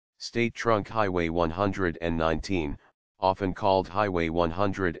State Trunk Highway 119, often called Highway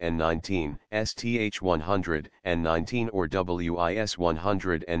 119, STH 119 or WIS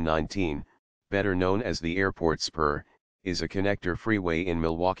 119, better known as the Airport Spur, is a connector freeway in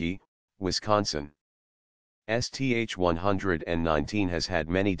Milwaukee, Wisconsin. STH 119 has had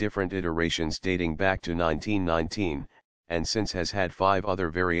many different iterations dating back to 1919, and since has had 5 other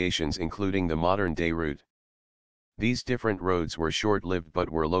variations including the modern-day route. These different roads were short-lived but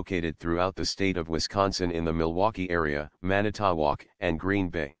were located throughout the state of Wisconsin in the Milwaukee area, Manitowoc, and Green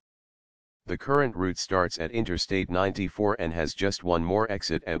Bay. The current route starts at Interstate 94 and has just one more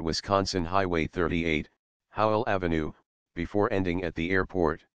exit at Wisconsin Highway 38, Howell Avenue, before ending at the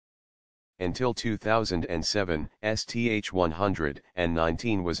airport. Until 2007, STH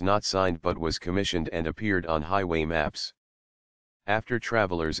 119 was not signed but was commissioned and appeared on highway maps. After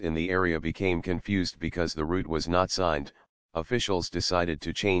travelers in the area became confused because the route was not signed, officials decided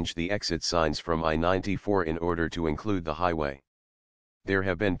to change the exit signs from I-94 in order to include the highway. There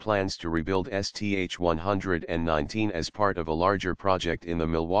have been plans to rebuild STH 119 as part of a larger project in the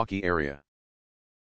Milwaukee area.